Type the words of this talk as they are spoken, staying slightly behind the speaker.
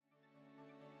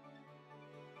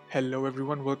Hello,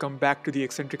 everyone. Welcome back to the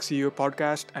Eccentric CEO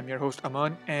podcast. I'm your host,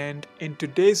 Aman. And in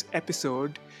today's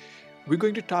episode, we're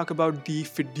going to talk about the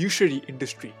fiduciary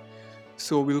industry.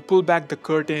 So, we'll pull back the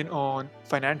curtain on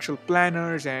financial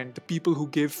planners and the people who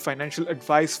give financial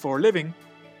advice for a living.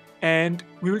 And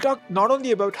we will talk not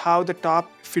only about how the top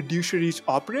fiduciaries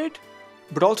operate,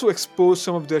 but also expose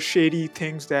some of the shady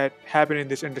things that happen in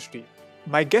this industry.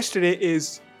 My guest today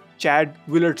is Chad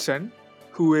Willardson,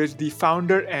 who is the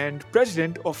founder and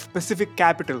president of Pacific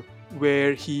Capital,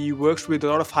 where he works with a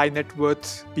lot of high net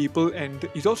worth people. And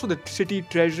he's also the city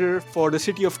treasurer for the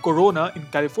city of Corona in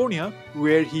California,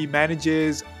 where he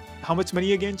manages how much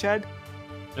money again, Chad?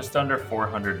 Just under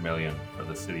 400 million for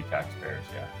the city taxpayers,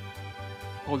 yeah.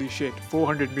 Holy shit,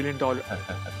 $400 million.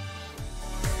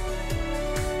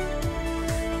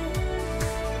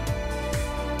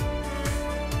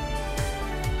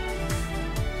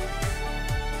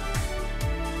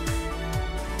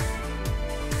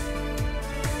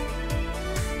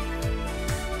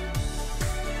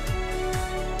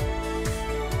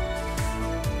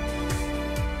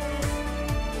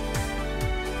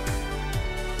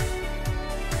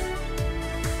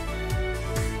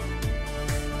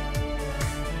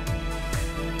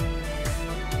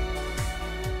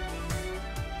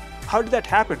 How did that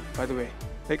happen, by the way?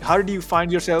 Like, how did you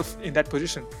find yourself in that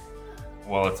position?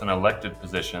 Well, it's an elected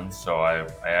position, so I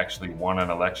actually won an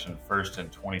election first in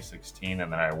 2016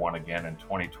 and then I won again in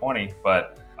 2020,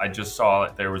 but I just saw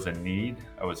that there was a need.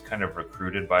 I was kind of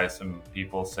recruited by some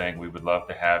people saying we would love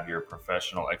to have your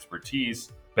professional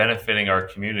expertise benefiting our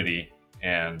community,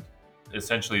 and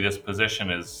essentially this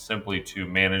position is simply to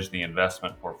manage the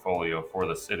investment portfolio for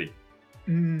the city.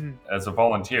 As a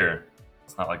volunteer,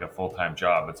 it's not like a full-time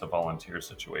job, it's a volunteer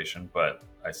situation, but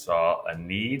I saw a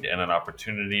need and an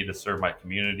opportunity to serve my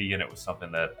community, and it was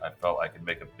something that I felt I could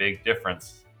make a big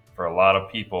difference for a lot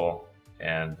of people.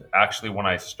 And actually, when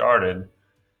I started,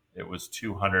 it was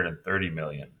 230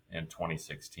 million in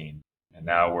 2016, and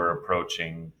now we're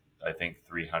approaching, I think,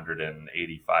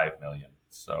 385 million.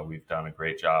 So we've done a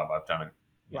great job.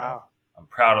 Wow. I'm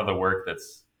proud of the work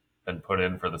that's been put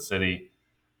in for the city.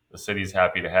 The city's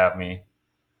happy to have me.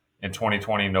 In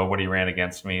 2020, nobody ran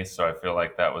against me, so I feel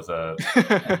like that was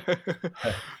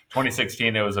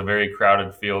 2016, it was a very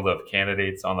crowded field of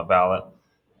candidates on the ballot,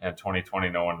 and 2020,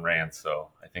 no one ran. So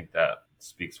I think that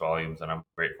speaks volumes, and I'm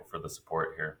grateful for the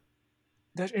support here.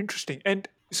 That's interesting. And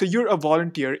so you're a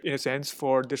volunteer in a sense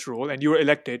for this role, and you were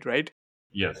elected, right?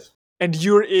 Yes. And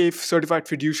you're a certified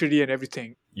fiduciary and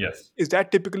everything. Yes. Is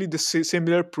that typically the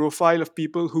similar profile of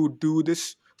people who do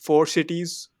this for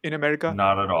cities in America?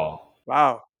 Not at all.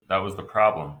 Wow. That was the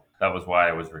problem. That was why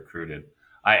I was recruited.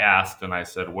 I asked and I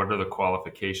said, what are the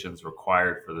qualifications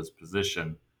required for this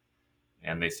position?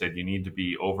 And they said, you need to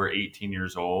be over 18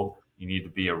 years old, you need to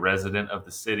be a resident of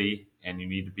the city, and you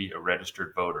need to be a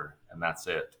registered voter. And that's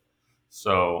it.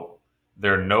 So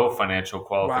there are no financial Wow.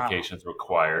 qualifications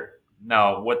required.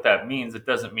 Now, what that means, it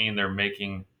doesn't mean they're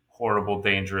making horrible,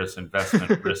 dangerous,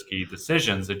 investment risky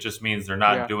decisions. It just means they're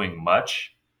not Yeah. doing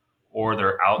much, or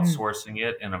they're outsourcing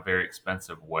it in a very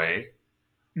expensive way,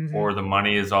 Mm-hmm. or the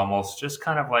money is almost just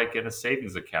kind of like in a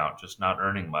savings account, just not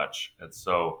earning much. And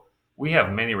so we have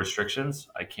many restrictions.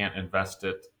 I can't invest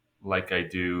it like I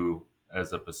do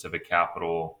as a Pacific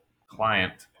Capital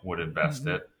client would invest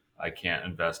Mm-hmm. it. I can't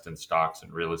invest in stocks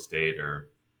and real estate or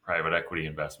private equity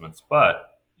investments, but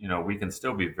we can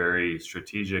still be very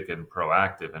strategic and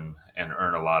proactive and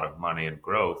earn a lot of money and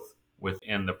growth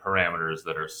within the parameters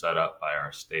that are set up by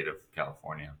our state of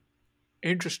California.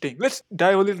 Interesting. Let's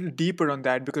dive a little deeper on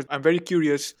that because I'm very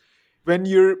curious. When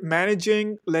you're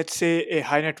managing, let's say, a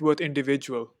high net worth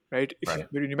individual, right? Right.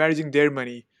 When you're managing their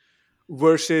money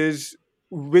versus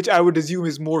which I would assume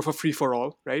is more of a free for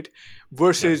all, right?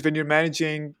 Versus Yes. when you're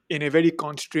managing in a very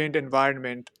constrained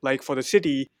environment, like for the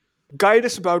city, guide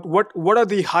us about what are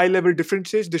the high level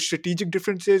differences, the strategic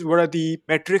differences, what are the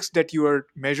metrics that you are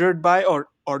measured by or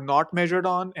not measured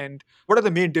on, and what are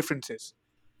the main differences?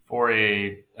 For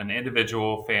an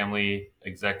individual, family,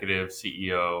 executive,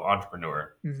 CEO,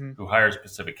 entrepreneur Hmm. who hires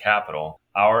Pacific Capital,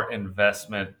 our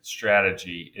investment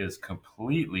strategy is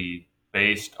completely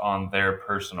based on their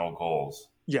personal goals.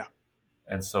 Yeah.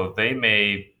 And so they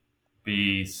may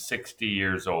be 60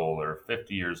 years old or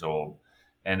 50 years old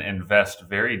and invest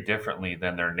very differently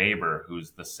than their neighbor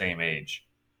who's the same age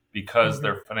because Hmm.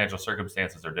 their financial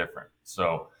circumstances are different.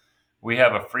 So we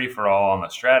have a free for all on the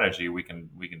strategy. We can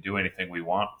do anything we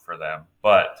want for them,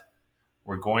 but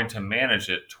we're going to manage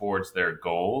it towards their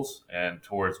goals and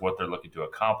towards what they're looking to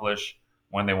accomplish,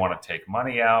 when they want to take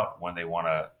money out, when they want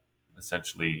to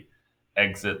essentially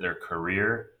exit their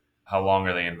career, how long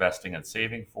are they investing and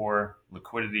saving for,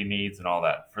 liquidity needs, and all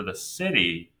that. For the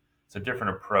city, it's a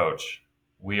different approach.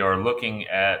 We are looking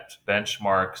at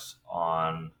benchmarks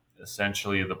on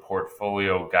essentially the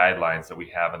portfolio guidelines that we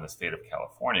have in the state of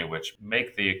California, which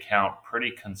make the account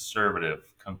pretty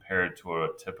conservative compared to a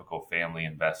typical family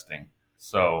investing.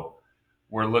 So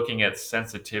we're looking at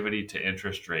sensitivity to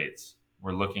interest rates.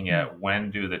 We're looking Mm. at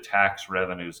when do the tax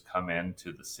revenues come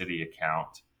into the city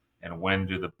account and when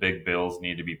do the big bills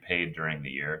need to be paid during the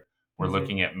year. We're Mm-hmm.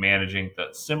 looking at managing the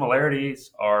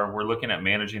similarities are we're looking at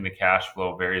managing the cash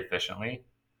flow very efficiently.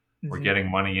 We're Mm-hmm.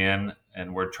 getting money in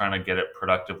and we're trying to get it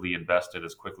productively invested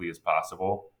as quickly as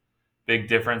possible. Big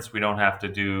difference, we don't have to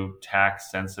do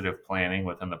tax sensitive planning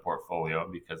within the portfolio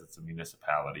because it's a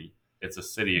municipality. It's a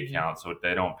city Mm-hmm. account, so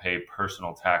they don't pay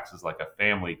personal taxes like a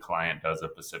family client does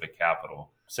at Pacific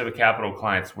Capital. Pacific Capital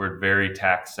clients, we're very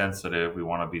tax sensitive. We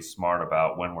want to be smart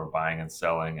about when we're buying and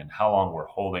selling and how long we're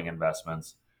holding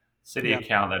investments. City Yeah.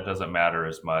 account, that doesn't matter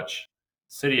as much.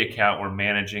 City account, we're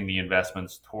managing the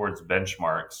investments towards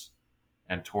benchmarks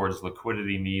and towards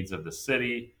liquidity needs of the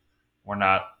city. We're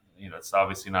not, it's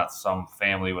obviously not some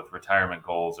family with retirement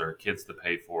goals or kids to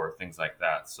pay for, things like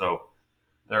that. So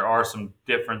there are some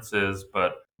differences,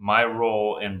 but my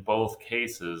role in both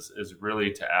cases is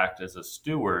really to act as a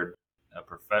steward, a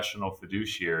professional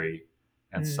fiduciary,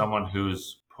 and Mm-hmm. someone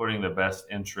who's putting the best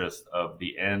interest of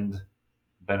the end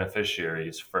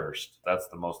beneficiaries first. That's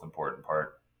the most important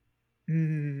part.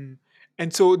 Mm.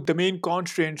 And so the main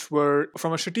constraints were,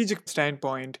 from a strategic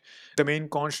standpoint, the main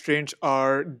constraints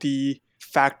are the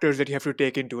factors that you have to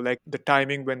take into, like the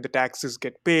timing when the taxes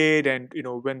get paid and,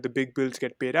 when the big bills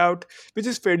get paid out, which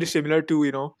is fairly similar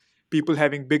to, people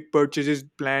having big purchases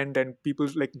planned and people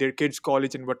like their kids'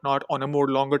 college and whatnot on a more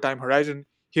longer time horizon.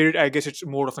 Here, I guess it's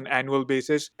more of an annual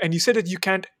basis. And you said that you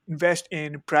can't invest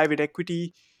in private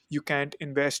equity, you can't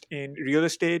invest in real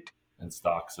estate, And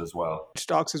stocks as well.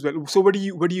 stocks as well. So what do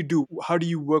you do? How do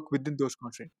you work within those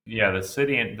constraints? Yeah, the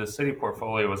city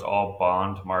portfolio is all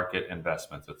bond market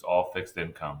investments. It's all fixed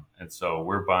income, and so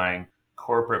we're buying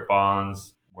corporate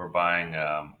bonds. We're buying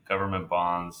government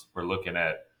bonds. We're looking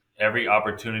at every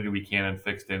opportunity we can in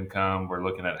fixed income. We're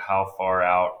looking at how far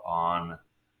out on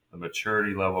the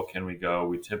maturity level can we go.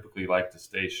 We typically like to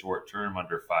stay short term,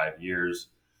 under 5 years.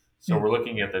 So Mm. we're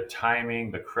looking at the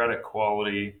timing, the credit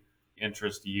quality,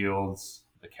 interest yields,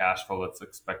 the cash flow that's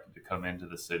expected to come into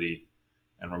the city,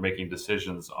 and we're making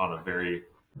decisions on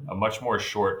a much more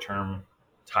short term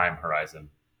time horizon.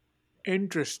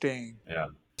 Interesting. Yeah.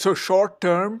 So short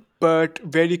term, but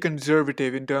very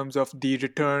conservative in terms of the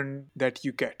return that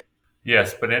you get.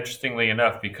 Yes, but interestingly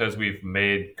enough, because we've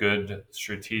made good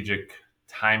strategic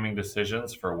timing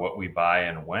decisions for what we buy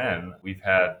and when, we've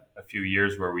had a few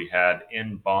years where we had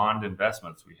in bond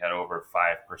investments, we had over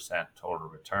 5% total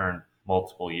return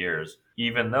multiple years,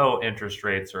 even though interest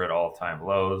rates are at all-time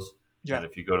lows. Yeah. And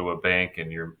if you go to a bank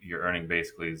and you're earning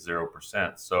basically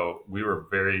 0%. So we were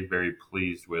very, very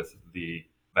pleased with the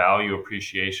value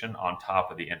appreciation on top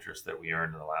of the interest that we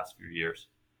earned in the last few years.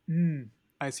 Mm,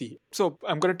 I see. So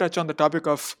I'm going to touch on the topic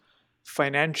of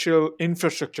financial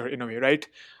infrastructure in a way, right?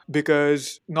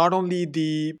 Because not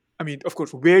only of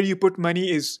course, where you put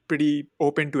money is pretty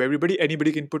open to everybody.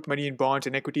 Anybody can put money in bonds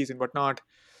and equities and whatnot.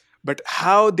 But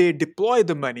how they deploy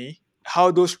the money, how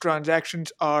those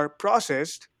transactions are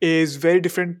processed is very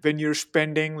different when you're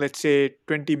spending, let's say,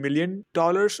 $20 million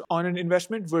on an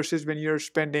investment versus when you're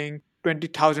spending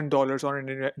 $20,000 on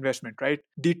an investment, right?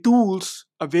 The tools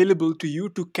available to you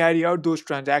to carry out those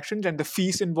transactions and the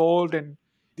fees involved and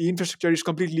the infrastructure is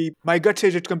completely, my gut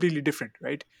says it's completely different,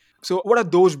 right? So, what are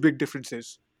those big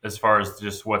differences? As far as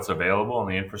just what's available in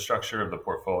the infrastructure of the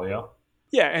portfolio.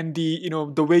 Yeah, and the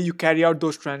way you carry out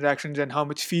those transactions and how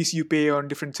much fees you pay on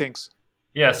different things.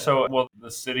 Yeah, so well,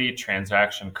 the city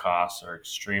transaction costs are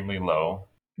extremely low.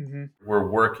 Mm-hmm. We're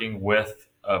working with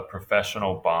a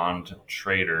professional bond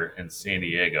trader in San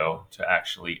Diego to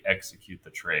actually execute the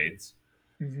trades.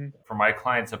 Mm-hmm. For my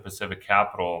clients at Pacific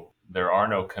Capital, there are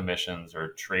no commissions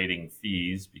or trading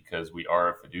fees because we are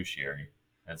a fiduciary.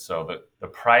 And so the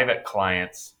private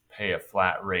clients pay a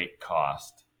flat rate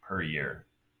cost per year.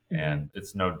 Mm-hmm. And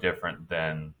it's no different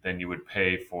than you would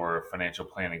pay for financial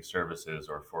planning services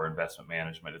or for investment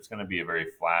management. It's going to be a very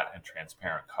flat and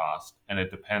transparent cost. And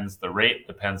the rate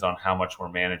depends on how much we're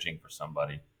managing for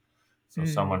somebody. So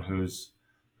Mm-hmm. someone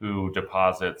who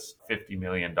deposits $50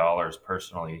 million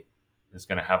personally is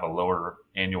going to have a lower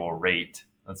annual rate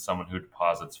than someone who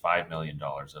deposits $5 million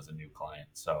as a new client.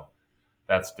 So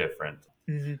that's different.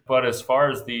 Mm-hmm. But as far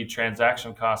as the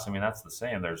transaction costs, I mean, that's the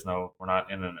same. We're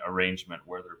not in an arrangement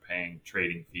where they're paying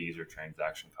trading fees or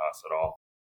transaction costs at all.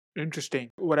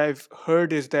 Interesting. What I've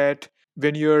heard is that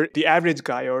when you're the average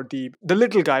guy or the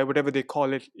little guy, whatever they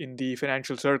call it in the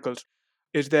financial circles,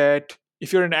 is that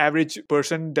if you're an average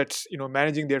person that's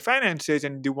managing their finances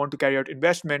and they want to carry out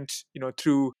investments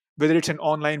through whether it's an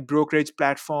online brokerage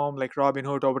platform like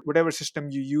Robinhood or whatever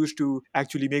system you use to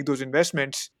actually make those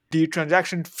investments, the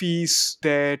transaction fees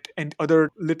that and other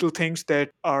little things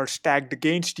that are stacked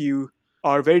against you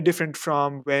are very different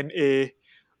from when a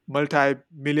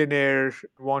multi-millionaire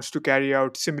wants to carry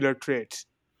out similar trades,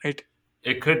 right?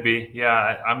 It could be.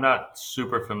 Yeah, I'm not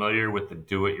super familiar with the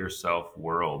do it yourself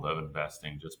world of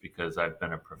investing just because I've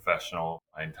been a professional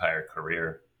my entire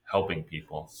career helping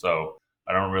people. So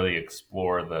I don't really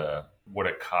explore the what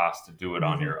it costs to do it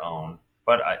on Hmm. your own.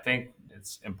 But I think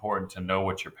it's important to know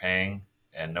what you're paying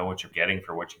and know what you're getting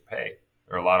for what you pay.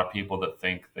 There are a lot of people that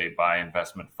think they buy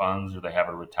investment funds or they have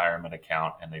a retirement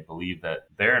account and they believe that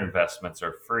their investments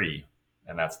are free.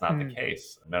 And that's not the Mm.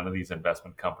 case. None of these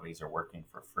investment companies are working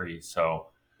for free. So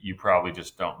you probably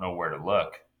just don't know where to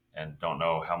look and don't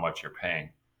know how much you're paying.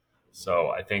 So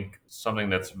I think something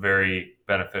that's very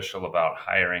beneficial about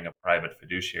hiring a private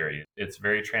fiduciary, it's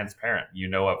very transparent. You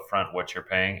know upfront what you're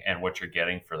paying and what you're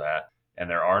getting for that. And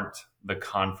there aren't the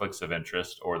conflicts of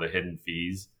interest or the hidden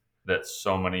fees that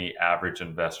so many average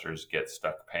investors get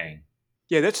stuck paying.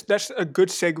 Yeah, that's a good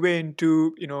segue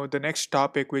into the next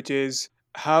topic, which is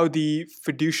how the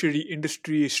fiduciary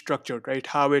industry is structured, right?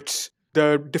 How it's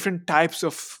the different types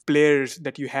of players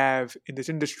that you have in this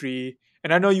industry.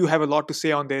 And I know you have a lot to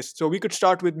say on this, so we could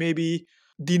start with maybe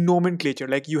the nomenclature.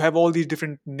 Like you have all these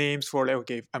different names for, like,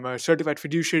 okay, I'm a certified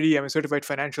fiduciary, I'm a certified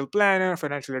financial planner,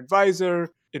 financial advisor,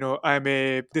 I'm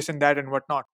a this and that and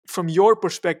whatnot. From your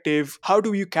perspective, how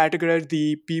do you categorize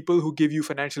the people who give you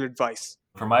financial advice?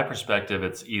 From my perspective,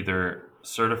 it's either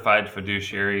certified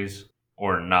fiduciaries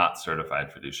or not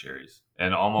certified fiduciaries,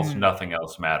 and almost Mm. nothing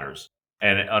else matters.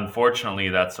 And unfortunately,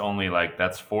 that's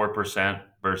 4%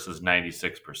 versus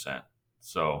 96%.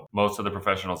 So most of the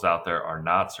professionals out there are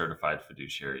not certified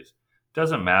fiduciaries.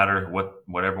 Doesn't matter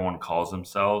what everyone calls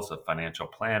themselves, a financial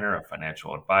planner, a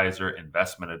financial advisor,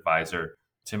 investment advisor.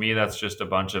 To me, that's just a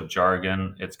bunch of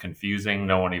jargon. It's confusing.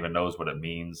 No one even knows what it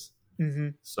means. Hmm.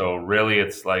 So really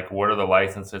it's like what are the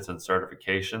licenses and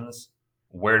certifications?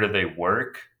 Where do they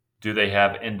work? Do they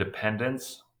have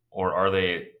independence or are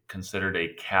they considered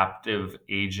a captive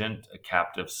agent, a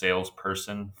captive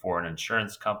salesperson for an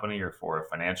insurance company or for a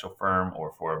financial firm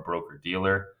or for a broker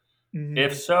dealer?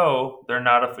 If Hmm. so, they're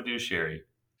not a fiduciary.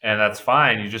 And that's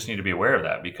fine. You just need to be aware of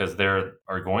that because there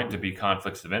are going to be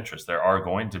conflicts of interest. There are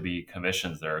going to be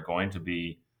commissions. There are going to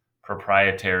be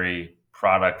proprietary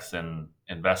products and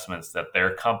investments that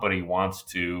their company wants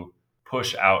to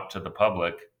push out to the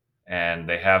public. And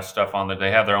they have stuff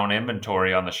they have their own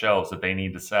inventory on the shelves that they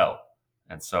need to sell.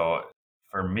 And so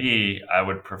for me, I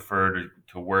would prefer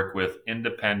to work with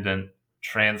independent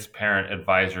transparent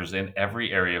advisors in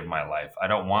every area of my life. I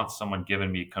don't want someone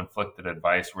giving me conflicted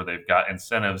advice where they've got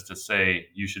incentives to say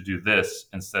you should do this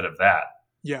instead of that.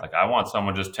 Yeah. Like I want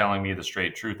someone just telling me the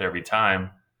straight truth every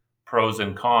time, pros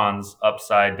and cons,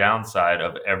 upside, downside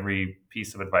of every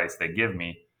piece of advice they give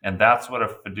me. And that's what a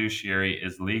fiduciary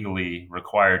is legally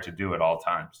required to do at all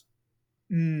times.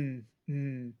 Mm,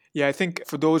 yeah, I think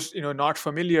for those not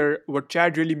familiar, what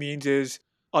Chad really means is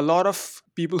a lot of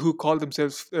people who call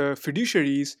themselves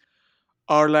fiduciaries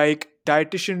are like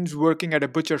dietitians working at a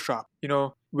butcher shop,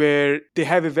 where they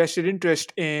have a vested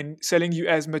interest in selling you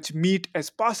as much meat as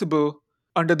possible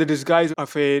under the disguise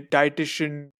of a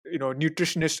dietitian,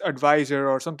 nutritionist advisor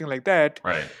or something like that,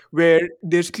 Right. where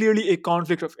there's clearly a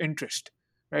conflict of interest,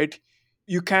 right?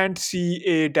 You can't see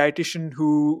a dietitian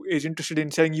who is interested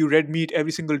in selling you red meat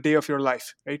every single day of your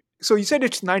life, right? So you said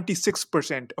it's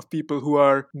 96% of people who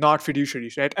are not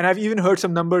fiduciaries, right? And I've even heard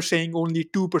some numbers saying only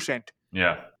 2%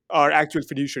 Yeah. are actual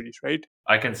fiduciaries, right?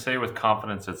 I can say with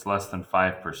confidence it's less than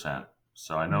 5%.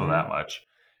 So I know Hmm. that much.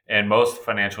 And most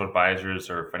financial advisors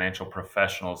or financial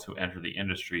professionals who enter the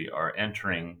industry are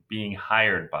entering being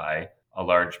hired by a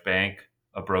large bank,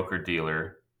 a broker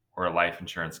dealer, or a life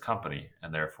insurance company.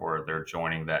 And therefore, they're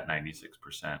joining that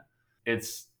 96%.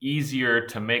 It's easier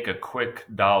to make a quick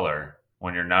dollar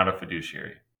when you're not a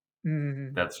fiduciary.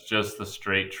 Hmm. That's just the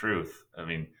straight truth. I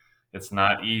mean, it's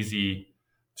not easy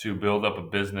to build up a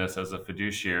business as a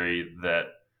fiduciary that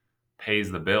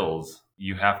pays the bills.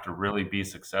 You have to really be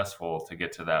successful to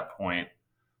get to that point,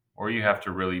 or you have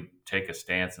to really take a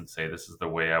stance and say, this is the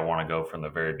way I want to go from the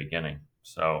very beginning.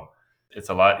 So it's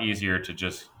a lot easier to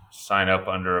just sign up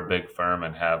under a big firm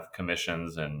and have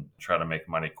commissions and try to make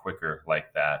money quicker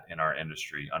like that in our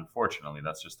industry. Unfortunately,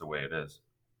 that's just the way it is.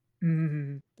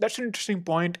 That's an interesting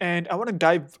point, and I want to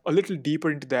dive a little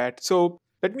deeper into that. So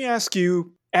let me ask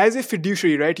you, as a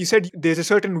fiduciary, right? You said there's a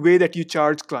certain way that you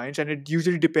charge clients, and it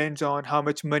usually depends on how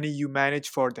much money you manage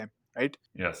for them, right?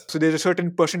 Yes. So there's a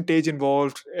certain percentage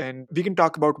involved, and we can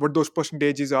talk about what those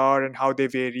percentages are and how they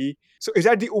vary. So is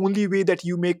that the only way that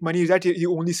you make money? Is that the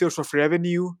only source of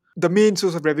revenue, the main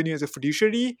source of revenue as a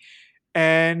fiduciary?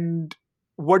 And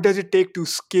what does it take to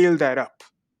scale that up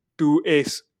to a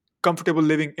comfortable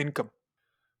living income?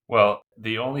 Well,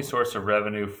 the only source of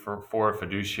revenue for a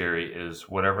fiduciary is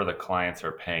whatever the clients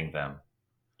are paying them.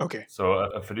 Okay. So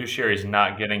a fiduciary is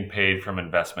not getting paid from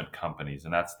investment companies,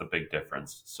 and that's the big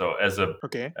difference. So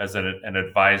Okay. as an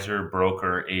advisor,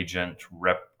 broker, agent,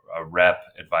 rep,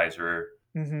 advisor,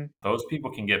 Mm-hmm. those people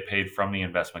can get paid from the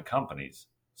investment companies.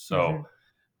 Mm-hmm. So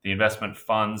the investment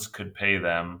funds could pay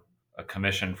them a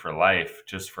commission for life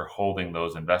just for holding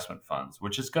those investment funds,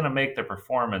 which is going to make the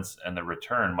performance and the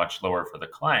return much lower for the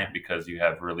client because you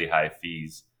have really high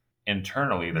fees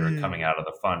internally that are coming Mm. out of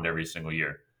the fund every single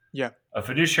year. Yeah. A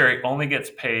fiduciary only gets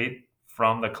paid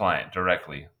from the client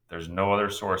directly. There's no other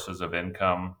sources of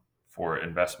income for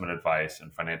investment advice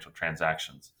and financial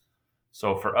transactions.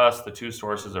 So for us, the two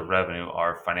sources of revenue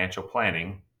are financial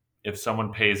planning. If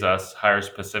someone pays us, hires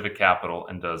Pacific Capital,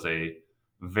 and does a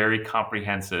very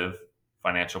comprehensive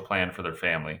financial plan for their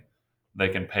family, they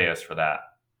can pay us for that.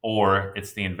 Or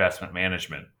it's the investment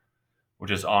management,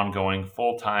 which is ongoing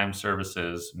full time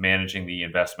services managing the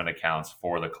investment accounts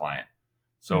for the client.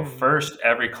 So, Mm. first,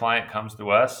 every client comes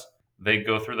to us, they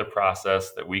go through the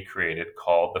process that we created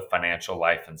called the financial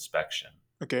life inspection.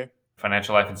 Okay.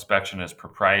 Financial life inspection is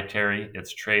proprietary,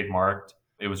 it's trademarked.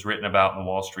 It was written about in the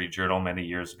Wall Street Journal many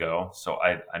years ago. So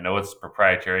I know it's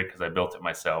proprietary because I built it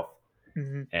myself.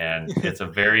 Mm-hmm. And it's a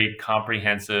very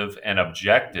comprehensive and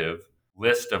objective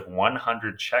list of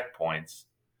 100 checkpoints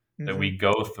that Mm-hmm. we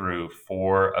go through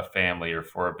for a family or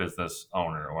for a business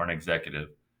owner or an executive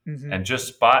Mm-hmm. and just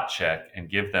spot check and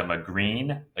give them a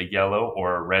green, a yellow,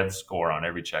 or a red score on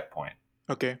every checkpoint.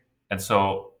 Okay. And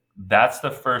so that's the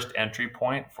first entry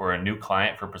point for a new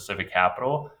client for Pacific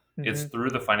Capital. It's Mm-hmm. through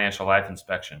the financial life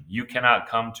inspection. You cannot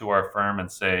come to our firm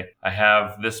and say, I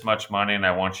have this much money and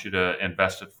I want you to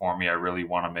invest it for me. I really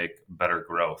want to make better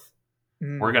growth. We're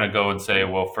Mm. going to go and say,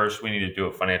 well, first we need to do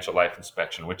a financial life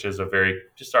inspection, which is a very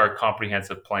just our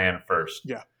comprehensive plan first.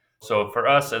 Yeah. So for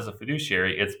us as a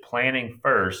fiduciary, it's planning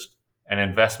first and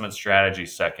investment strategy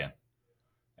second.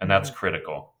 And Mm-hmm. that's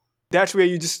critical. That's where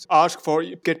you just ask for,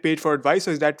 you get paid for advice,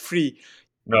 or is that free?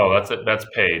 No, that's it. That's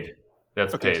paid.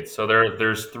 That's Okay. paid. So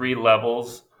there's three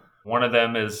levels. One of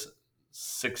them is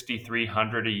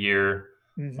 6,300 a year.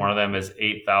 Mm-hmm. One of them is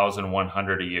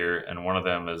 8,100 a year, and one of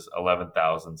them is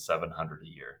 11,700 a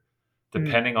year, Mm.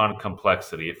 depending on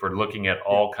complexity. If we're looking at Yeah.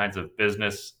 all kinds of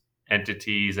business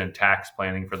entities and tax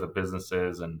planning for the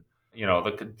businesses, and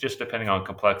just depending on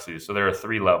complexity. So there are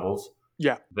three levels.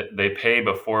 Yeah. They pay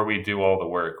before we do all the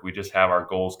work. We just have our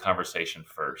goals conversation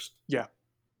first. Yeah.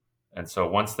 And so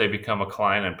once they become a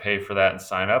client and pay for that and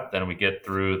sign up, then we get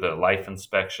through the life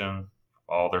inspection,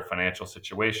 all their financial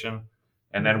situation.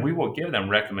 And then we Mm-hmm. will give them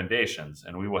recommendations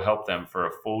and we will help them for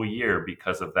a full year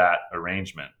because of that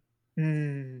arrangement.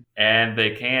 Mm. And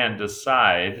they can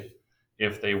decide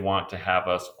if they want to have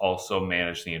us also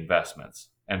manage the investments.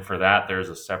 And for that, there's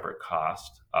a separate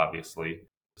cost, obviously,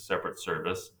 a separate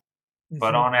service.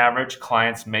 But Mm-hmm. on average,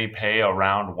 clients may pay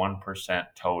around 1%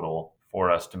 total for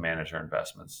us to manage our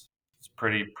investments. It's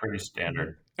pretty Mm-hmm.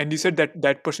 standard. And you said that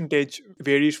that percentage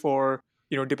varies for,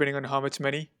 depending on how much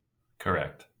money.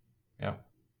 Correct. Yeah.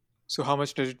 So how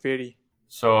much does it vary?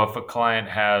 So if a client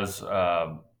has,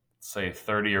 say,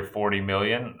 30 or 40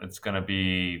 million, it's going to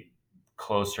be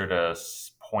closer to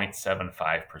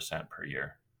 0.75% per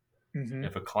year. Mm-hmm.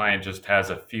 If a client just has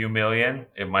a few million,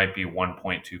 it might be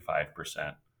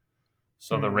 1.25%.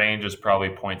 So the Mm. range is probably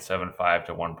 0.75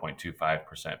 to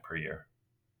 1.25% per year.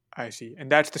 I see.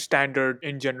 And that's the standard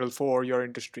in general for your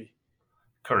industry.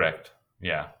 Correct.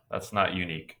 Yeah, that's not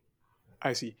unique.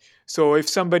 I see. So if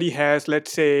somebody has,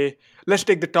 let's say, let's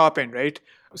take the top end, right?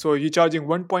 So you're charging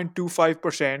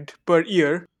 1.25% per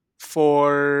year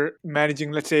for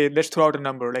managing, let's say, let's throw out a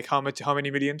number, like how much, how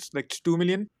many millions? Like 2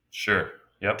 million, Sure.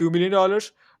 $2 Yep. million,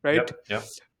 right? Yep. Yep.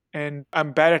 And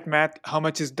I'm bad at math. How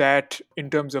much is that in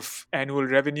terms of annual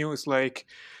revenue? It's like,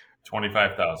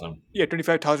 25,000. yeah,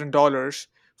 $25,000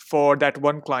 for that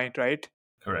one client, right?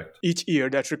 Correct. Each year,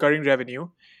 that's recurring revenue.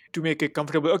 To make it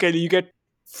comfortable, okay, you get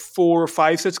 4 or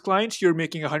 5 such clients, you're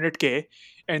making 100K.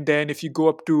 And then if you go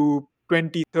up to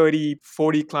 20, 30,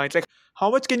 40 clients, like how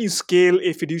much can you scale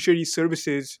a fiduciary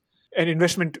services and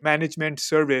investment management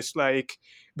service like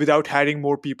without hiring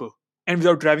more people? And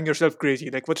without driving yourself crazy,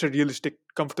 like what's a realistic,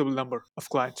 comfortable number of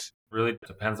clients? Really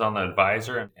depends on the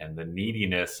advisor and the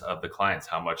neediness of the clients,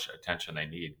 how much attention they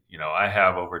need. I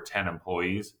have over 10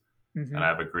 employees Mm-hmm. and I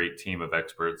have a great team of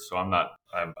experts. So I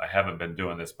haven't been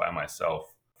doing this by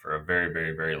myself for a very,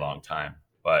 very, very long time.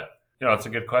 But, it's a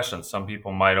good question. Some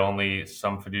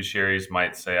fiduciaries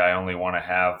might say, I only want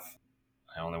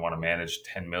to manage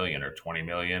 10 million or 20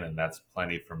 million, and that's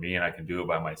plenty for me, and I can do it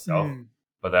by myself. Mm.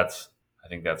 But I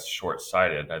think that's short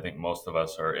sighted. I think most of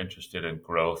us are interested in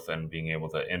growth and being able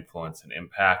to influence and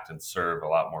impact and serve a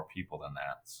lot more people than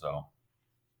that. So,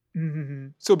 Mm-hmm.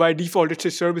 So by default, it's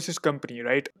a services company,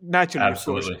 right? Naturally, of course.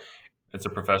 absolutely. It's a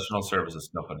professional services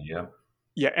company. Yeah.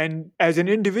 Yeah, and as an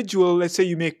individual, let's say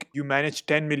you manage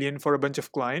 10 million for a bunch of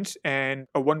clients and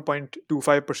a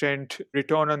 1.25%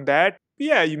 return on that.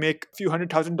 Yeah, you make a few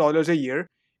 $100,000 a year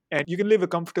and you can live a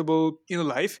comfortable,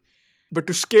 life. But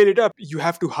to scale it up, you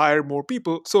have to hire more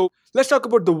people. So let's talk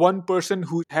about the one person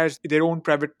who has their own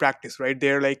private practice, right?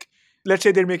 They're like, let's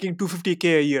say they're making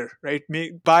 250K a year, right?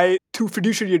 By through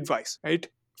fiduciary advice, right?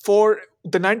 For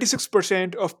the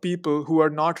 96% of people who are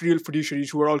not real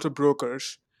fiduciaries, who are also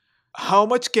brokers, how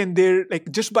much can they, like,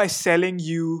 just by selling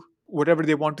you whatever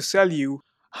they want to sell you,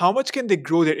 how much can they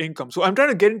grow their income? So I'm trying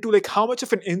to get into like how much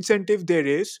of an incentive there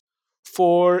is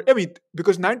for, I mean,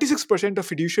 because 96% of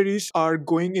fiduciaries are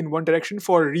going in one direction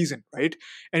for a reason, right?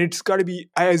 And it's got to be,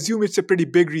 I assume it's a pretty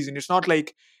big reason. It's not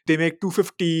like they make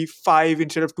 255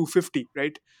 instead of 250,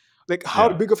 right? Like how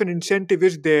Yeah. big of an incentive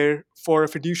is there for a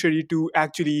fiduciary to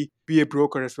actually be a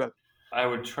broker as well? I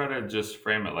would try to just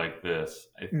frame it like this.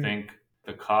 I Mm. think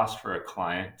the cost for a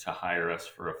client to hire us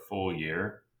for a full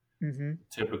year Mm-hmm.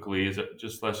 typically is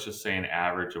let's just say an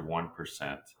average of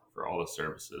 1% for all the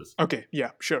services. Okay,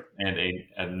 yeah, sure. And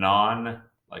a non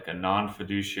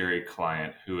fiduciary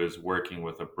client who is working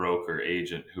with a broker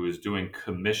agent who is doing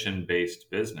commission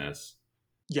based business,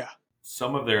 Yeah.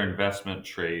 some of their investment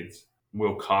trades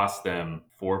will cost them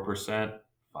 4%,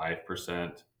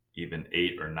 5%, even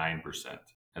 8 or 9%.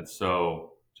 And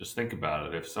so just think about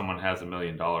it. If someone has $1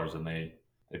 million and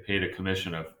they paid a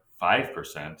commission of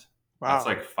 5%, that's Wow.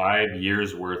 like 5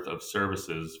 years worth of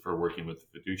services for working with the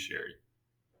fiduciary.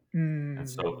 And Mm.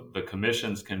 so the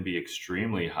commissions can be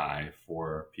extremely high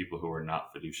for people who are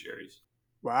not fiduciaries.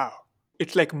 Wow.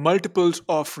 It's like multiples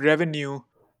of revenue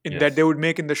in that they Yes. would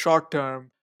make in the short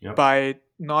term Yep. by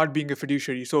not being a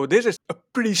fiduciary. So there's a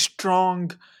pretty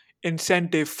strong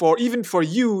incentive for even for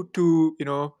you to,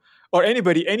 or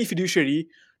anybody, any fiduciary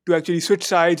to actually switch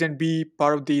sides and be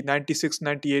part of the 96,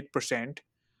 98%.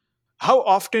 How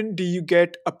often do you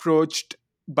get approached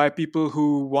by people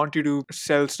who want you to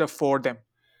sell stuff for them?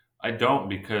 I don't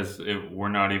because we're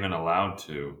not even allowed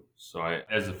to. So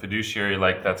as a fiduciary,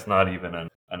 like that's not even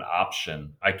an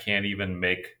option. I can't even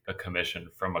make a commission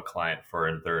from a client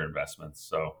for their investments.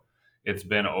 So it's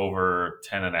been over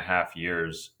 10 and a half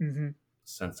years Hmm.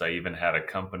 since I even had a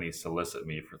company solicit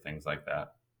me for things like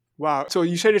that. Wow. So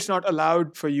you said it's not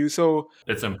allowed for you.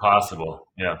 It's impossible.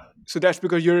 Yeah. So that's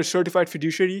because you're a certified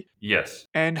fiduciary. Yes.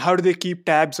 And how do they keep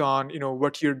tabs on,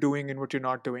 what you're doing and what you're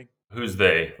not doing? Who's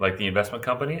they? Like the investment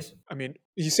companies? I mean,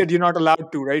 you said you're not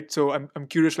allowed to, right? So I'm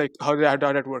curious, like how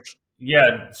that works.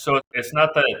 Yeah, so it's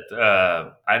not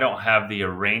that I don't have the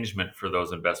arrangement for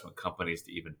those investment companies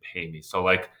to even pay me. So,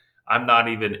 like, I'm not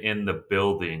even in the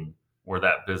building where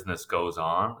that business goes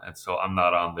on, and so I'm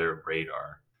not on their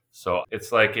radar. So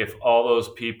it's like if all those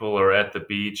people are at the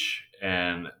beach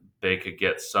and they could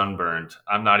get sunburned,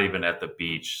 I'm not even at the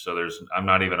beach, so I'm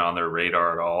not even on their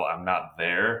radar at all. I'm not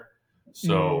there,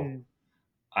 so Mm.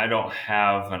 I don't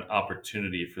have an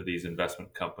opportunity for these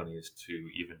investment companies to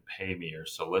even pay me or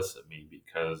solicit me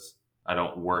because I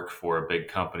don't work for a big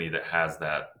company that has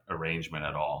that arrangement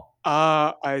at all.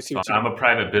 Ah, I see So what you I'm mean. a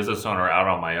private business owner out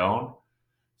on my own.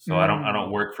 So I Mm.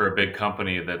 don't work for a big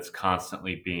company that's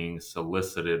constantly being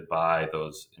solicited by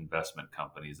those investment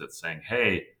companies that's saying,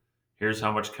 "Hey, here's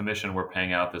how much commission we're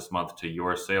paying out this month to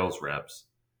your sales reps."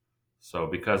 So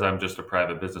because I'm just a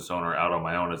private business owner out on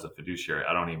my own as a fiduciary,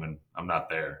 I'm not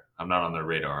there. I'm not on their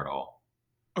radar at all.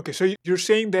 Okay, so you're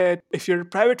saying that if you're a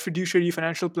private fiduciary,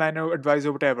 financial planner,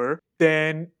 advisor, whatever,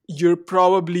 then you're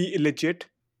probably illegit.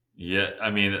 Yeah,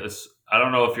 I mean, I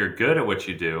don't know if you're good at what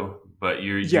you do, but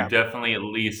you Yeah. definitely at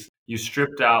least you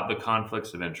stripped out the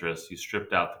conflicts of interest, you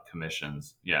stripped out the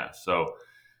commissions. Yeah, so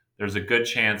there's a good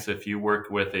chance if you work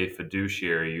with a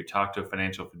fiduciary, you talk to a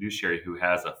financial fiduciary who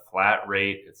has a flat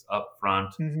rate, it's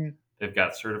upfront, Hmm. they've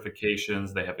got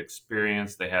certifications, they have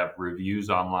experience, they have reviews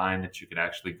online that you can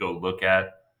actually go look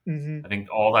at. Hmm. I think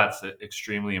all that's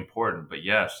extremely important. But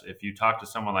yes, if you talk to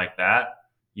someone like that,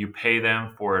 you pay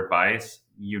them for advice,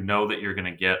 you know that you're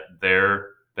going to get their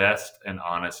best and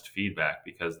honest feedback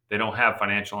because they don't have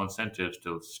financial incentives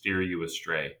to steer you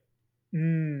astray.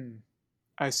 Mm,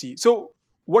 I see. So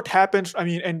what happens? I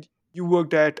mean, and you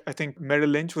worked at, I think, Merrill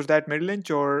Lynch. Was that Merrill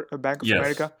Lynch or Bank of Yes,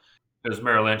 America? it was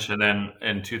Merrill Lynch, and then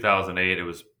in 2008,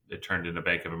 it turned into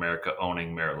Bank of America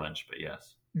owning Merrill Lynch. But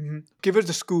yes, Give us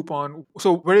the scoop on.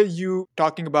 So, what are you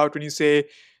talking about when you say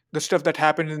the stuff that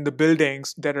happened in the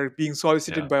buildings that are being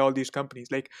solicited yeah, by all these companies?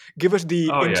 Like, give us the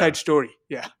oh yeah. inside story.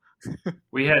 Yeah.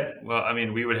 I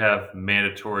mean, we would have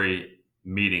mandatory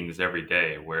meetings every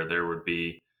day where there would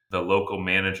be the local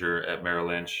manager at Merrill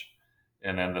Lynch,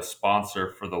 and then the sponsor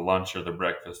for the lunch or the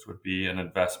breakfast would be an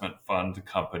investment fund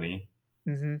company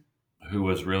Mm-hmm. who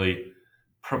was really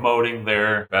promoting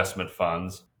their investment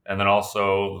funds. And then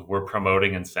also we're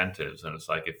promoting incentives. And it's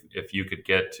like, if you could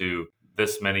get to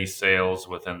this many sales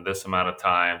within this amount of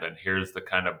time, then here's the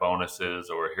kind of bonuses,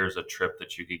 or here's a trip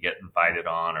that you could get invited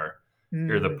on, or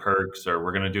here are the Mm-hmm. perks, or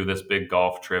we're going to do this big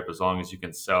golf trip as long as you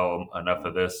can sell enough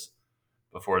of this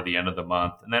before the end of the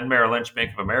month. And then Merrill Lynch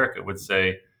Bank of America would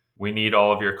say, we need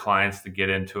all of your clients to get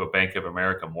into a Bank of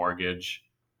America mortgage,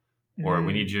 or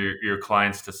we need Mm-hmm. your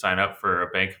clients to sign up for a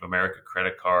Bank of America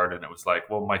credit card. And it was like,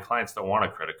 well, my clients don't want a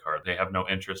credit card. They have no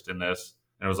interest in this.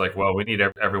 And it was like, well, we need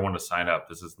everyone to sign up.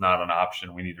 This is not an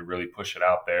option. We need to really push it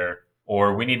out there.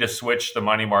 Or we need to switch the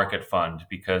money market fund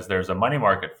because there's a money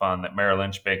market fund that Merrill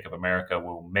Lynch Bank of America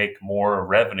will make more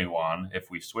revenue on if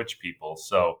we switch people.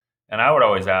 So, and I would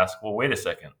always ask, well, wait a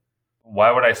second. Why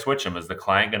would I switch them? Is the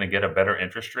client going to get a better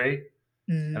interest rate?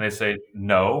 Mm-hmm. And they say,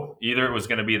 no, either it was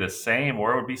going to be the same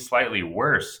or it would be slightly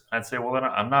worse. I'd say, well, then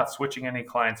I'm not switching any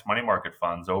clients' money market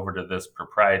funds over to this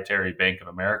proprietary Bank of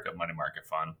America money market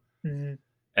fund. Mm-hmm.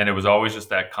 And it was always just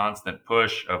that constant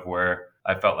push of where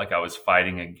I felt like I was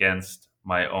fighting against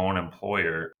my own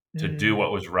employer to do Mm-hmm.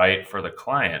 what was right for the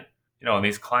client. And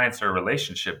these clients are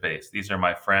relationship based. These are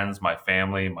my friends, my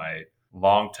family, my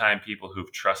longtime people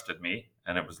who've trusted me.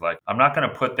 And it was like, I'm not going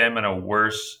to put them in a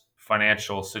worse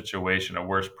financial situation, a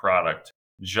worse product,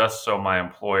 just so my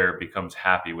employer becomes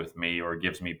happy with me or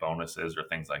gives me bonuses or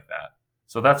things like that.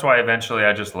 So that's why eventually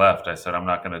I just left. I said, I'm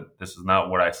not going to, this is not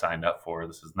what I signed up for.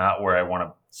 This is not where I want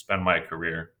to spend my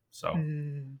career. So,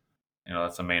 Mm-hmm.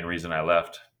 that's the main reason I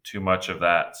left. Too much of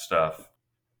that stuff.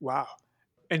 Wow.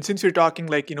 And since we're talking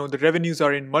like, the revenues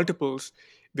are in multiples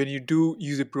when you do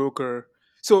use a broker.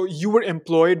 So you were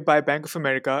employed by Bank of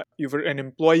America, you were an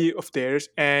employee of theirs,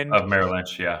 and Of Merrill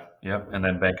Lynch, yeah. Yep. And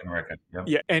then Bank of America. Yep.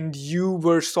 yeah, and you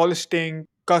were soliciting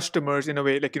customers in a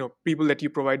way, like, people that you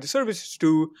provide the services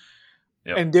to,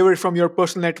 Yep. and they were from your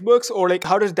personal networks, or like,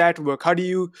 how does that work? How do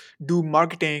you do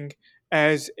marketing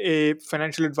as a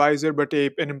financial advisor, but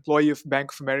an employee of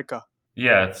Bank of America?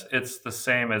 Yeah, it's the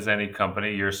same as any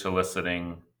company. You're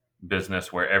soliciting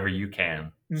business wherever you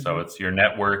can. So Mm-hmm. it's your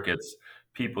network, it's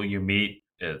people you meet,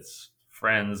 it's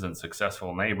friends and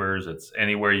successful neighbors, it's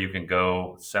anywhere you can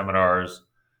go, seminars,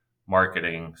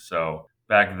 marketing. So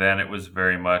back then it was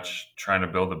very much trying to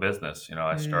build a business.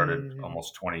 I started Mm-hmm.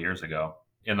 almost 20 years ago.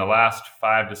 In the last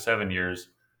 5 to 7 years,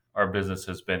 our business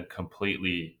has been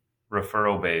completely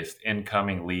referral based,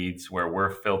 incoming leads where we're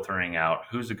filtering out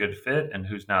who's a good fit and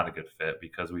who's not a good fit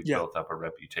because we've Yeah. built up a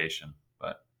reputation.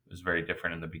 But it was very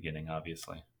different in the beginning,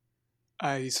 obviously.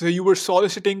 So you were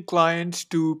soliciting clients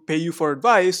to pay you for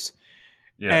advice,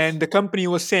 and Yes. the company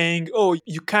was saying, "Oh,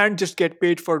 you can't just get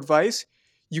paid for advice.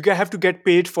 Have to get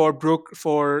paid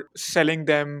for selling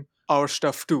them our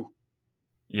stuff too."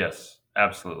 Yes,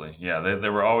 absolutely. Yeah, they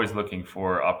were always looking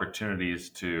for opportunities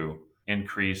to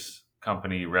increase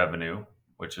company revenue,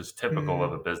 which is typical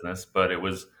of Hmm. a business, but it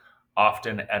was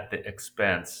often at the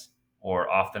expense or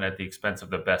often at the expense of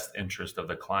the best interest of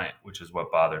the client, which is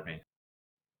what bothered me.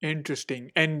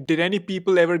 Interesting. And did any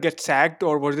people ever get sacked,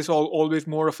 or was this all always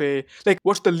more of a like?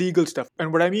 What's the legal stuff?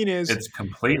 And what I mean is, It's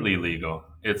completely legal.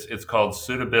 It's called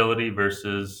suitability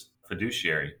versus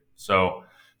fiduciary. So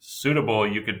suitable,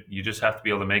 you just have to be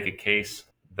able to make a case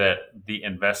that the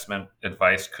investment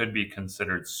advice could be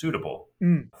considered suitable.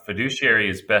 mm, Fiduciary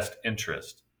is best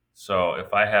interest. So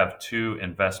if I have two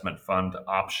investment fund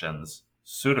options,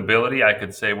 suitability, I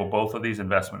could say, well, both of these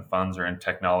investment funds are in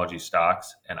technology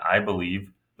stocks, and I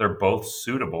believe they're both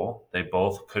suitable. They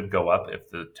both could go up if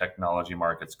the technology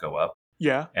markets go up.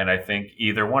 yeah, And I think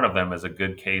either one of them is a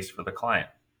good case for the client.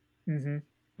 mm-hmm,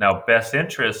 Now, best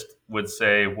interest would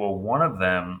say, well, one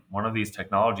of these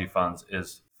technology funds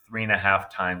is 3.5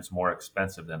 times more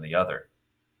expensive than the other.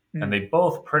 And mm, they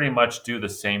both pretty much do the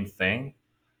same thing.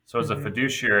 So, as a mm-hmm,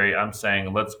 fiduciary, I'm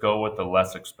saying let's go with the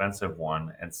less expensive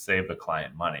one and save the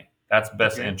client money. That's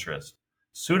best okay, interest.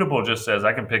 Suitable just says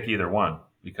I can pick either one.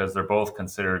 because they're both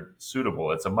considered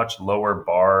suitable. It's a much lower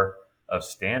bar of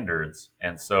standards.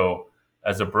 And so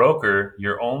as a broker,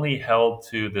 you're only held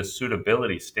to the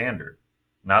suitability standard,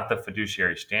 not the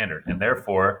fiduciary standard. And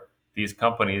therefore, these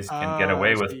companies can get Ah, I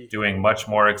away with see. doing much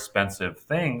more expensive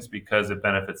things because it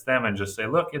benefits them and just say,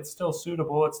 look, it's still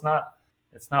suitable. It's not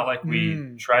like we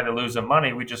Mm, try to lose the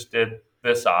money. We just did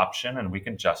this option and we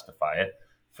can justify it.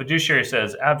 Fiduciary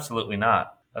says, absolutely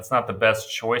not. That's not the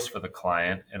best choice for the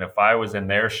client. And if I was in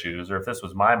their shoes, or if this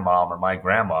was my mom or my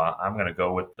grandma, I'm going to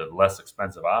go with the less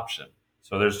expensive option.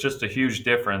 So there's just a huge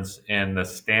difference in the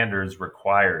standards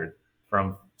required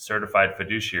from certified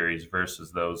fiduciaries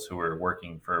versus those who are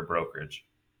working for a brokerage.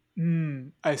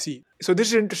 I see. So this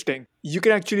is interesting. You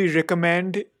can actually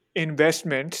recommend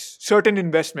investments, certain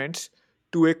investments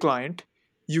to a client.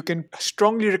 You can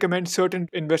strongly recommend certain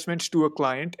investments to a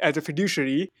client as a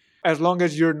fiduciary, as long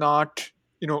as you're not,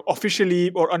 officially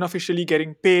or unofficially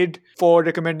getting paid for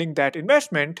recommending that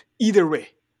investment either way,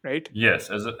 right?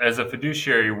 Yes, as a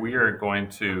fiduciary, we are going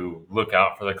to look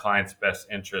out for the client's best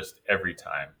interest every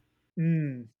time.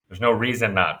 Mm, There's no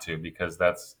reason not to because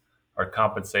that's our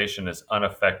compensation is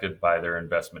unaffected by their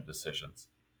investment decisions.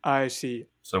 I see.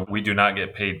 So we do not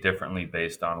get paid differently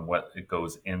based on what it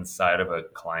goes inside of a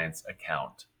client's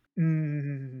account.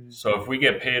 Mm, So if we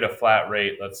get paid a flat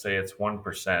rate, let's say it's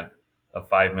 1% of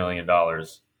 $5 million,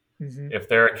 dollars, mhm, if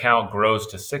their account grows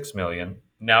to 6 million,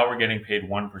 now we're getting paid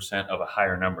 1% of a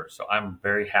higher number. So I'm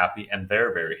very happy and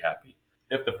they're very happy.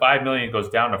 If the 5 million goes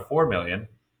down to 4 million,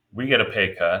 we get a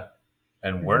pay cut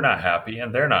and we're mhm, not happy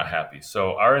and they're not happy.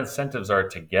 So our incentives are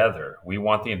together. We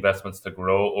want the investments to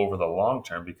grow over the long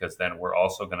term because then we're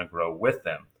also going to grow with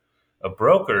them. A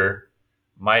broker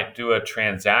might do a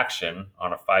transaction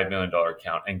on a $5 million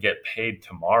account and get paid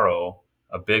tomorrow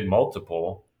a big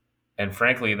multiple, and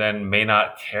frankly then may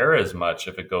not care as much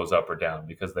if it goes up or down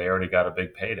because they already got a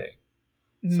big payday.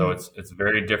 So mm. it's a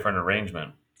very different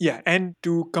arrangement. Yeah, and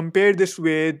to compare this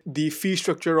with the fee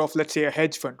structure of, let's say, a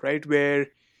hedge fund, right, where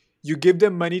you give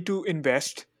them money to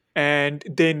invest and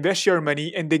they invest your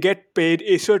money and they get paid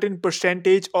a certain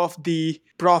percentage of the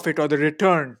profit or the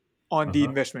return on the Uh-huh.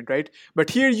 investment, right?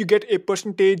 But here you get a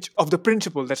percentage of the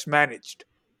principal that's managed.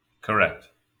 Correct.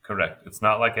 Correct. It's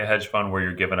not like a hedge fund where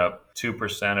you're giving up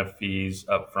 2% of fees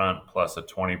up front plus a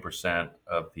 20%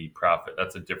 of the profit.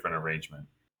 That's a different arrangement.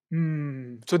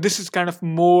 So this is kind of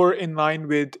more in line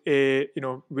with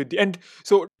with the and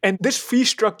so and this fee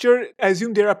structure. I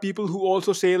assume there are people who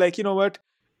also say like, you know what,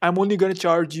 I'm only going to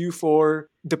charge you for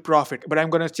the profit, but I'm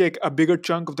going to take a bigger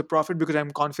chunk of the profit because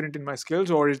I'm confident in my skills.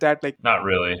 Or Not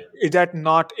really. is that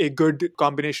not a good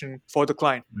combination for the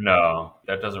client? No,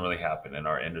 that doesn't really happen in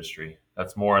our industry.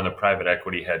 That's more in the private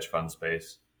equity hedge fund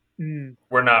space. Mm,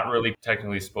 We're not really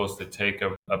technically supposed to take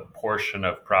a portion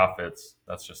of profits.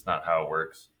 That's just not how it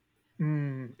works.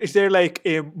 Is there like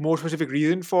a more specific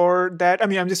reason for that? I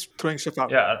mean, I'm just throwing stuff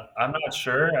out. Yeah, I'm not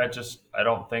sure. I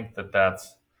don't think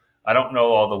I don't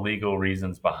know all the legal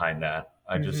reasons behind that.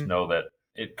 I just Hmm. know that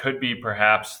it could be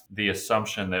perhaps the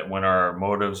assumption that when our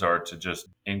motives are to just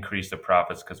increase the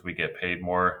profits because we get paid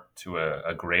more to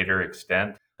a greater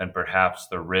extent, then perhaps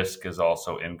the risk is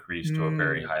also increased to a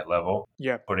very Mm, high level,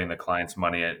 yeah. putting the client's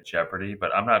money at jeopardy.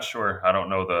 But I'm not sure. I don't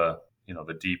know the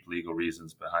deep legal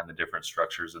reasons behind the different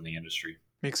structures in the industry.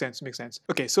 Makes sense. Makes sense.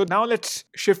 Okay, so now let's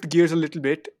shift gears a little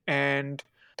bit and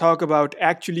talk about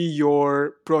actually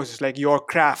your process, like your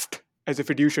craft as a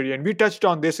fiduciary. And we touched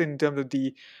on this in terms of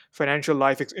the financial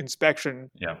life inspection.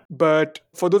 Yeah. But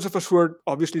for those of us who are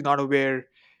obviously not aware,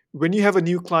 when you have a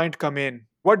new client come in,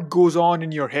 what goes on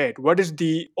in your head? What is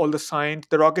the all the science,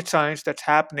 the rocket science that's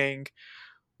happening?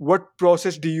 What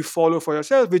process do you follow for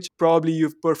yourself, which probably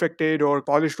you've perfected or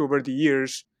polished over the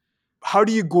years? How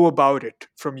do you go about it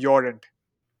from your end?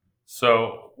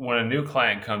 So, when a new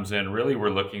client comes in, really we're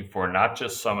looking for not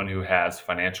just someone who has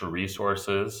financial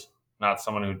resources, not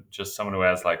someone who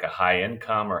has like a high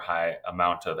income or high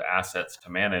amount of assets to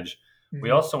manage. We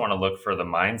Hmm. also want to look for the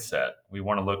mindset. We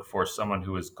want to look for someone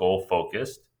who is goal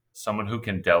focused, someone who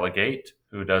can delegate,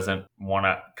 who doesn't want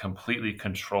to completely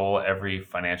control every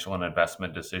financial and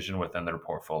investment decision within their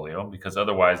portfolio because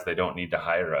otherwise they don't need to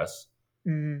hire us.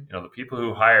 Hmm. The people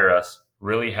who hire us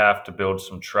really have to build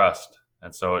some trust.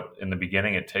 And so in the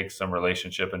beginning, it takes some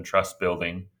relationship and trust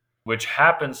building, which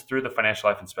happens through the financial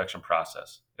life inspection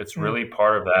process. It's really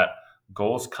part of that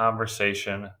goals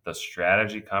conversation, the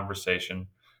strategy conversation,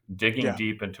 digging Yeah.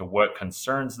 deep into what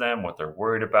concerns them, what they're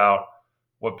worried about,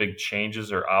 what big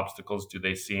changes or obstacles do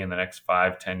they see in the next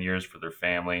 5, 10 years for their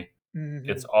family.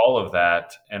 It's Hmm. all of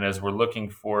that. And as we're looking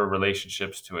for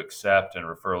relationships to accept and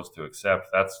referrals to accept,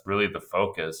 that's really the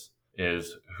focus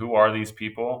is who are these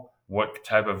people? What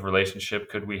type of relationship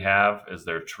could we have? Is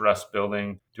there trust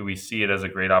building? Do we see it as a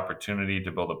great opportunity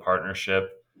to build a partnership?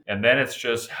 And then it's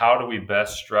just how do we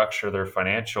best structure their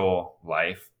financial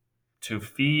life to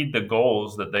feed the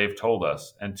goals that they've told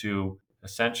us and to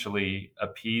essentially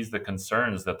appease the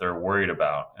concerns that they're worried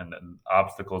about and the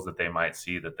obstacles that they might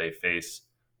see that they face,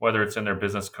 whether it's in their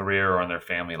business career or in their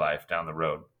family life down the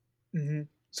road. Hmm.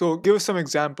 So give us some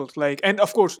examples. And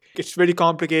of course, it's very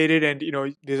complicated, and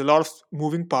there's a lot of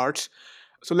moving parts.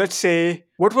 So let's say,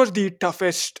 what was the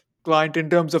toughest client in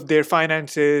terms of their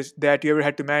finances that you ever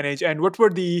had to manage, and what were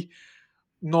the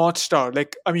North Star?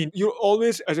 Like, I mean, you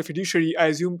always, as a fiduciary, I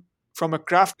assume from a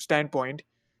craft standpoint,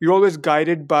 you're always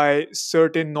guided by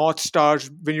certain North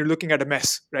Stars when you're looking at a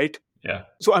mess, right? Yeah.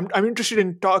 So I'm interested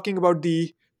in talking about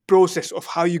the process of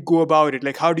how you go about it.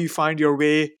 Like, how do you find your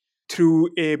way through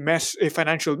a mess, a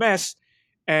financial mess?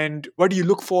 And what do you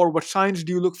look for? What signs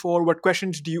do you look for? What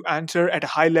questions do you answer at a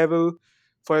high level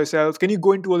for yourself? Can you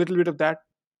go into a little bit of that?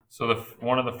 So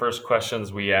one of the first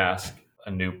questions we ask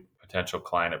a new potential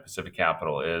client at Pacific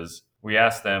Capital is we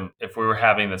ask them if we were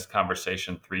having this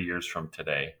conversation 3 years from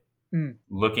today, Mm,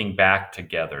 looking back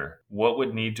together, what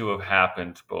would need to have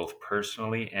happened both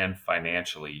personally and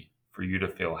financially for you to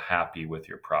feel happy with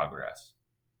your progress?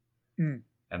 mm,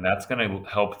 And that's going to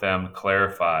help them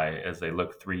clarify as they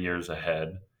look 3 years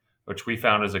ahead, which we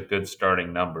found is a good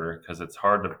starting number because it's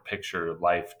hard to picture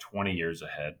life 20 years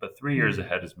ahead, but 3 years mm,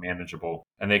 ahead is manageable.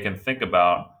 And they can think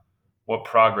about what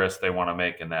progress they want to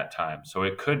make in that time. So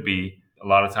it could be a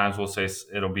lot of times we'll say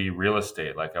it'll be real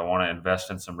estate. Like I want to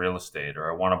invest in some real estate,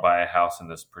 or I want to buy a house in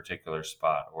this particular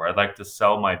spot, or I'd like to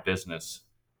sell my business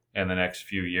in the next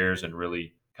few years and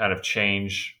really kind of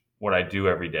change what I do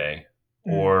every day.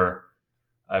 mm, Or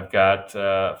I've got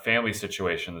a family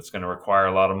situation that's going to require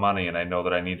a lot of money, and I know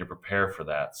that I need to prepare for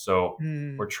that. So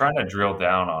we're mm, trying to drill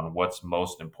down on what's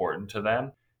most important to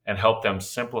them and help them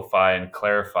simplify and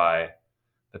clarify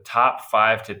the top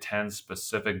 5 to 10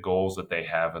 specific goals that they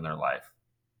have in their life.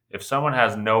 If someone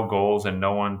has no goals and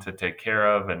no one to take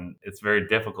care of, and it's very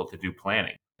difficult to do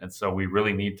planning. And so we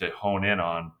really need to hone in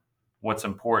on what's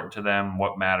important to them,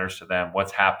 what matters to them,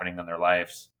 what's happening in their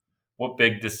lives, what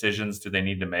big decisions do they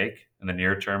need to make in the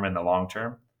near term and the long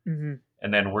term. mm,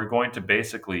 And then we're going to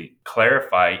basically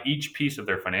clarify each piece of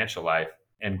their financial life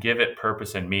and give it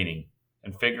purpose and meaning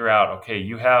and figure out, okay,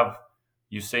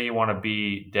 you say you want to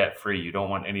be debt free. You don't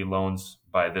want any loans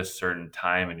by this certain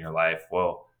time in your life.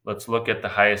 Well, let's look at the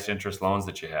highest interest loans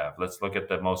that you have. Let's look at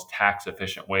the most tax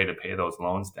efficient way to pay those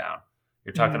loans down.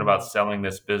 You're talking about mm, selling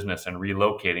this business and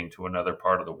relocating to another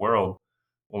part of the world.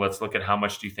 Well, let's look at how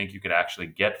much do you think you could actually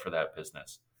get for that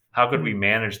business? How could we mm,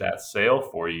 manage that sale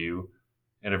for you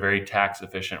in a very tax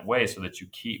efficient way so that you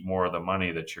keep more of the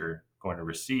money that you're going to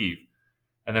receive?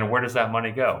 And then where does that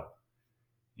money go?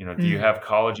 Do you mm, have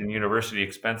college and university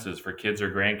expenses for kids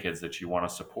or grandkids that you want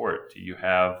to support? Do you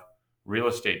have real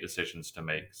estate decisions to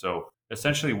make? So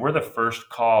essentially, we're the first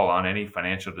call on any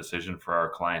financial decision for our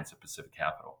clients at Pacific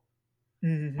Capital.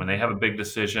 When they mm, have a big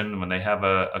decision, when they have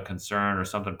a concern or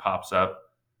something pops up,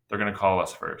 they're going to call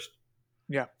us first.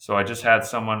 yeah. So I just had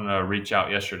someone reach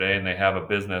out yesterday, and they have a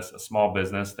business, a small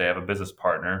business. They have a business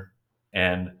partner,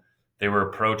 and they were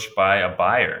approached by a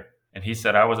buyer. And he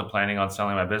said, I wasn't planning on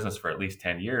selling my business for at least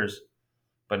 10 years,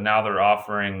 but now they're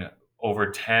offering over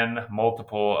 10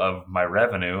 multiple of my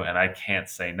revenue, and I can't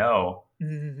say no.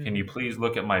 Can you Mm, please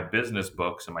look at my business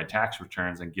books and my tax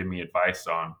returns and give me advice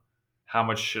on how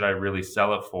much should I really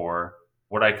sell it for,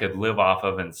 what I could live off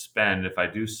of and spend if I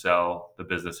do sell the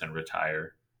business and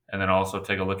retire? And then also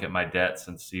take a look at my debts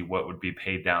and see what would be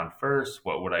paid down first,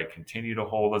 what would I continue to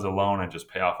hold as a loan and just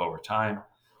pay off over time.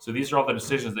 So these are all the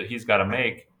decisions that he's got to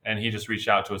make. And he just reached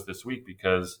out to us this week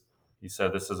because he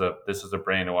said this is a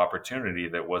brand new opportunity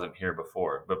that wasn't here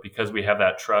before. But because we have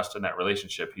that trust and that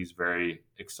relationship, he's very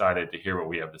excited to hear what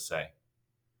we have to say.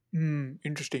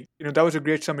 Interesting. That was a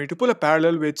great summary. To pull a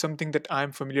parallel with something that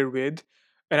I'm familiar with,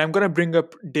 and I'm going to bring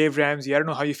up Dave Ramsey. I don't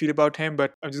know how you feel about him,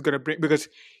 but I'm just going to bring, because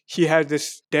he has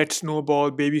this debt snowball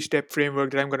baby step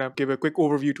framework that I'm going to give a quick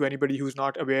overview to anybody who's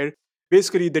not aware.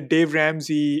 Basically, the Dave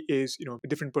Ramsey is, a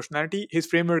different personality. His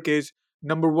framework is: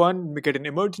 number one, get an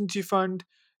emergency fund;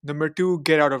 number two,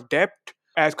 get out of debt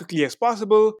as quickly as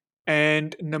possible;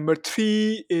 and number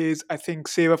three is, I think,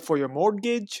 save up for your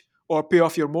mortgage or pay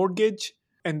off your mortgage.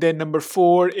 And then number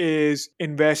four is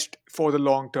invest for the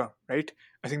long term, right?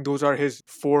 I think those are his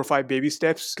 4 or 5 baby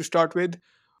steps to start with.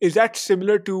 Is that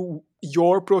similar to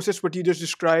your process, what you just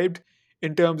described,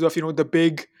 in terms of, the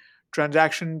big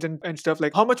transactions and stuff?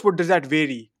 Like, how much does that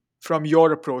vary from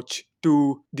your approach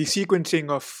to the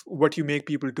sequencing of what you make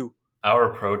people do?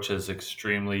 Our approach is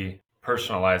extremely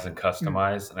personalize and Mm,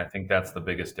 customize. And I think that's the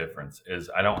biggest difference is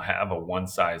I don't have a one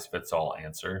size fits all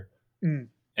answer. mm,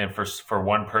 And for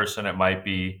one person, it might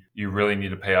be you really need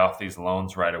to pay off these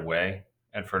loans right away.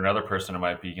 And for another person, it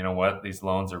might be, you know what, these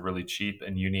loans are really cheap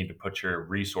and you need to put your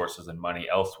resources and money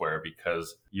elsewhere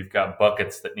because you've got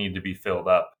buckets that need to be filled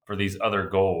up for these other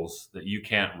goals that you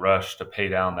can't rush to pay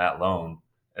down that loan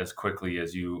as quickly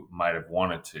as you might have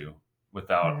wanted to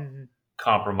without mm,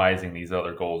 compromising these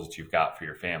other goals that you've got for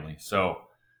your family. So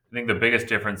I think the biggest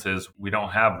difference is we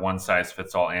don't have one size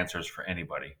fits all answers for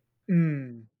anybody.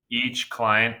 mm, Each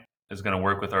client is going to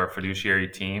work with our fiduciary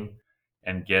team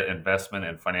and get investment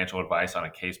and financial advice on a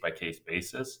case by case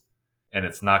basis. And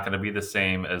it's not going to be the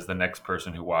same as the next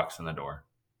person who walks in the door.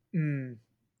 mm.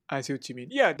 I see what you mean.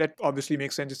 Yeah, that obviously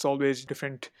makes sense. It's always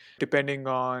different depending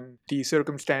on the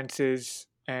circumstances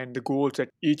and the goals that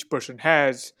each person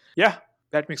has. Yeah,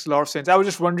 that makes a lot of sense. I was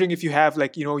just wondering if you have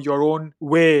like, your own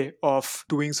way of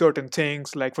doing certain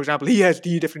things. Like for example, he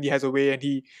definitely has a way and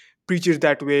he preaches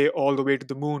that way all the way to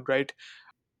the moon, right?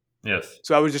 Yes,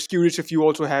 So I was just curious if you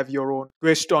also have your own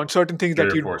twist on certain things three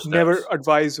that or you four never steps.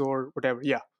 advise or whatever.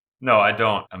 Yeah. No, I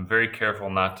don't. I'm very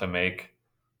careful not to make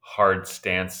hard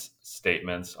stance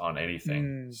statements on anything.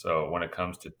 Mm, So when it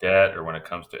comes to debt or when it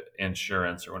comes to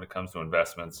insurance or when it comes to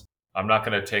investments, I'm not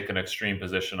going to take an extreme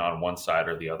position on one side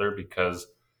or the other because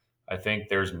I think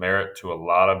there's merit to a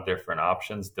lot of different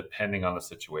options depending on the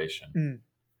situation. mm,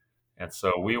 And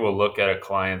so we will look at a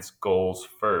client's goals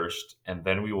first, and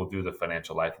then we will do the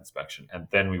financial life inspection, and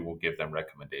then we will give them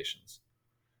recommendations.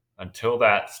 Until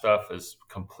that stuff is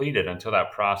completed, until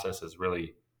that process is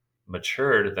really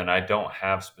matured, then I don't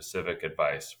have specific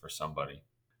advice for somebody.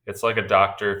 It's like a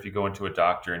doctor. If you go into a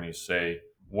doctor and you say,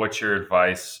 "What's your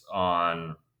advice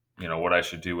on, what I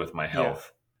should do with my yeah.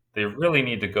 health?" They really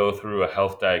need to go through a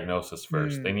health diagnosis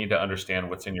first. They Mm, need to understand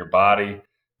what's in your body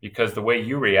because the way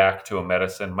you react to a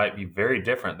medicine might be very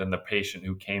different than the patient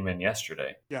who came in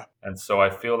yesterday. yeah. And so I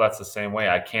feel that's the same way.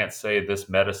 I can't say this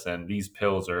medicine, these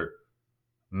pills are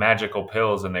magical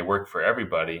pills and they work for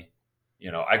everybody.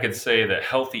 I could say that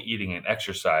healthy eating and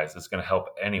exercise is going to help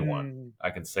anyone. Mm, I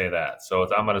can say that. So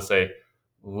I'm going to say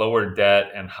lower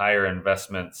debt and higher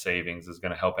investment savings is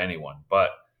going to help anyone. But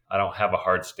I don't have a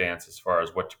hard stance as far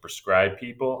as what to prescribe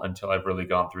people until I've really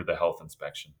gone through the health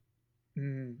inspection.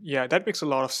 yeah, that makes a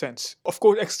lot of sense. Of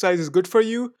course, exercise is good for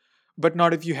you, but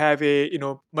not if you have a,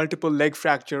 multiple leg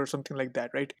fracture or something like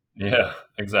that, right? Yeah, Yeah,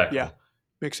 exactly.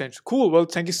 makes sense. Cool. Well,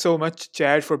 thank you so much,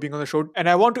 Chad, for being on the show. And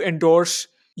I want to endorse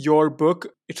your book.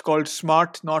 It's called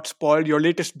Smart Not Spoiled, your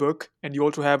latest book. And you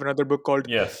also have another book called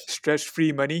Yes, Stress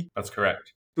Free Money. that's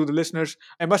correct. To the listeners,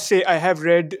 I must say I have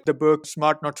read the book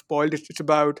Smart Not Spoiled. It's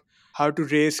about how to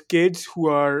raise kids who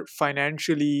are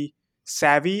financially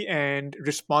savvy and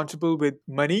responsible with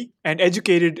money and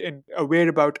educated and aware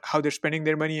about how they're spending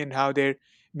their money and how they're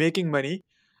making money.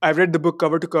 I've read the book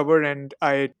cover to cover and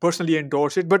I personally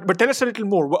endorse it. But tell us a little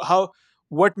more.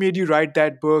 What made you write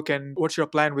that book and what's your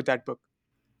plan with that book?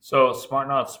 So Smart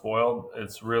Not Spoiled,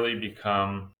 it's really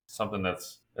become something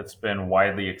that's been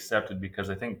widely accepted because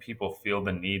I think people feel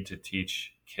the need to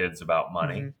teach kids about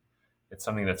money. Hmm. It's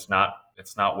something that's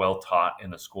not well taught in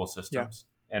the school Yeah. systems.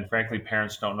 And frankly,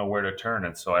 parents don't know where to turn.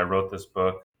 And so I wrote this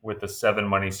book with the 7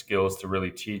 money skills to really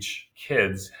teach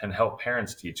kids and help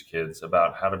parents teach kids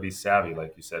about how to be savvy,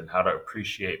 like you said, how to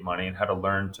appreciate money and how to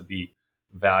learn to be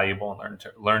valuable and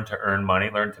learn to earn money,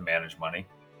 learn to manage money.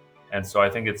 And so I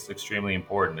think it's extremely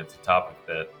important. It's a topic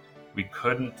that we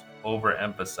couldn't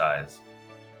overemphasize.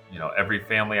 Every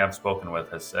family I've spoken with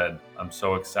has said, I'm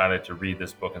so excited to read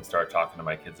this book and start talking to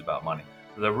my kids about money.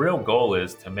 The real goal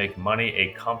is to make money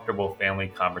a comfortable family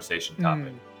conversation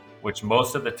topic, Mm, which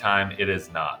most of the time it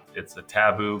is not. It's a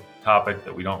taboo topic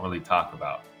that we don't really talk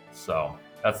about. So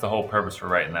that's the whole purpose for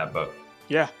writing that book.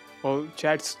 yeah. Well,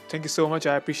 Chad, thank you so much.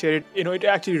 I appreciate it. It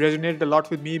actually resonated a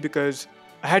lot with me because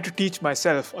I had to teach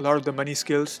myself a lot of the money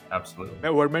skills Absolutely.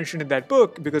 that were mentioned in that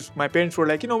book because my parents were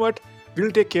like, you know what, we'll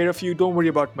take care of you. Don't worry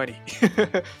about money.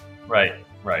 Right,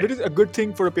 right. It is a good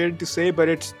thing for a parent to say, but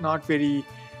it's not very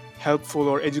helpful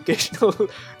or educational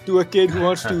to a kid who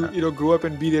wants to, grow up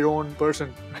and be their own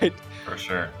person, right? For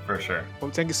sure, for sure.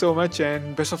 Well, thank you so much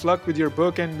and best of luck with your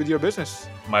book and with your business.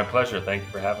 My pleasure. Thank you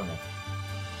for having me.